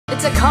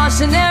It's a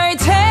cautionary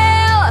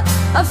tale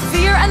of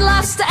fear and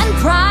lust and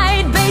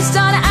pride, based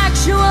on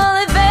actual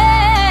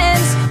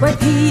events where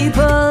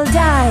people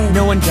died.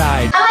 No one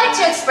died. I like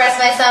to express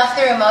myself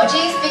through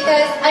emojis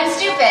because I'm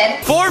stupid.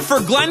 4 for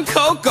Glen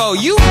Coco.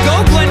 You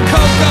go, Glen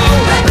Coco!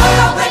 Glen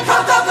Coco, Glen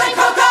Coco, Glen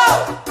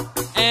Coco!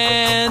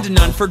 And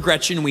none for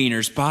Gretchen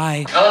Wieners.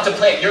 Bye. I want to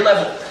play at your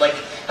level, like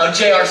how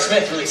J.R.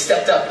 Smith really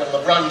stepped up when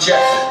LeBron James.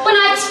 When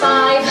I was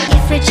 5.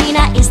 If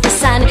Regina is the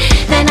sun,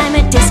 then I'm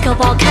a disco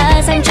ball,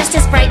 cause I'm just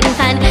as bright and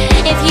fun.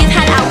 If you've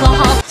had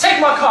alcohol, Take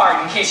my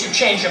card in case you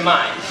change your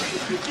mind.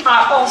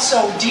 I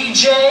also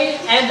DJ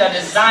and I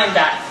designed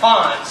that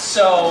font,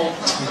 so...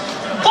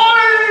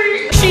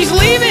 Bye! She's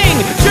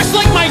leaving! Just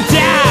like my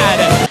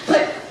dad!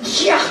 But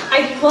yeah,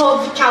 I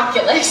love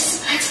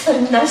calculus. That's the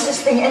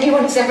nicest thing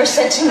anyone has ever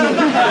said to me.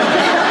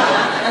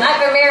 And I've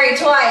been married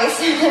twice.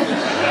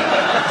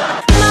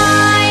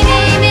 my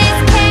name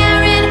is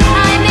Karen,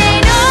 I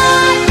may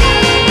not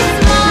be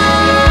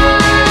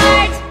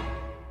smart.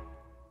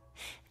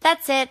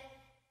 That's it.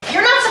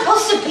 You're not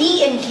supposed to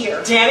be in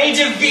here. Danny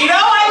DeVito,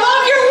 I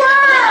love your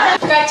work!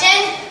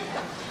 Gretchen,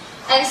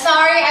 I'm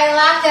sorry I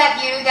laughed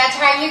at you that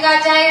time you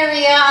got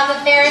diarrhea on the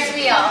Ferris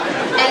wheel.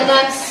 And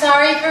I'm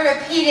sorry for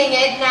repeating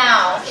it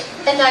now.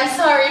 And I'm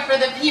sorry for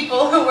the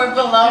people who were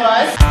below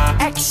us.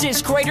 X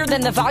is greater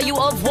than the value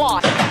of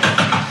Y.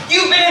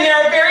 You've been in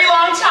there a very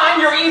long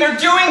time. You're either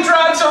doing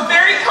drugs or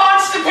very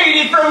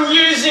constipated from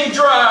using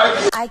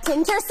drugs. I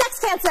can cure sex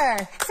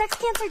cancer. Sex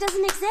cancer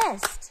doesn't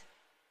exist.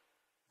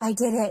 I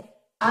did it.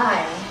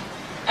 I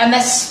am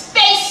a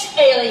space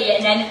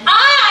alien and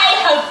I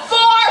have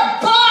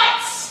 4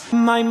 butts!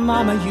 My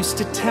mama used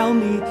to tell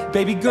me,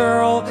 baby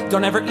girl,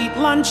 don't ever eat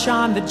lunch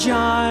on the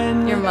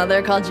john. Your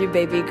mother called you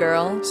baby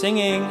girl?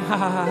 Singing, ha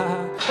ha ha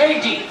ha.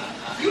 KD,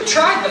 you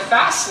tried the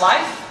fast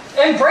life.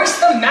 Embrace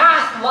the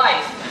math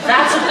life.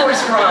 That's a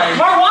course grind.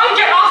 Marwan,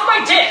 get off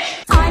my dick!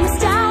 I'm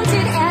astounded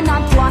and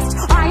I'm lost.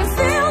 I am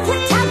filled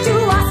with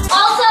calculus.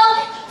 Also,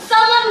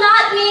 someone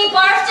not me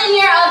barfed in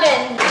your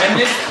oven. And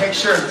this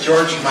picture of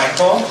George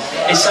Michael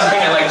is something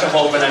I like to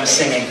hold when I'm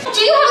singing. Do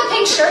you have a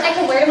pink shirt I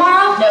can wear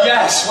tomorrow? No.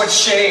 Yes, what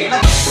shade?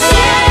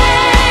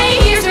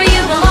 Stay, here's where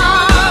you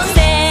belong.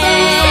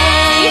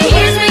 Stay,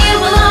 here's where you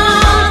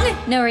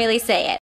belong. No, really, say it.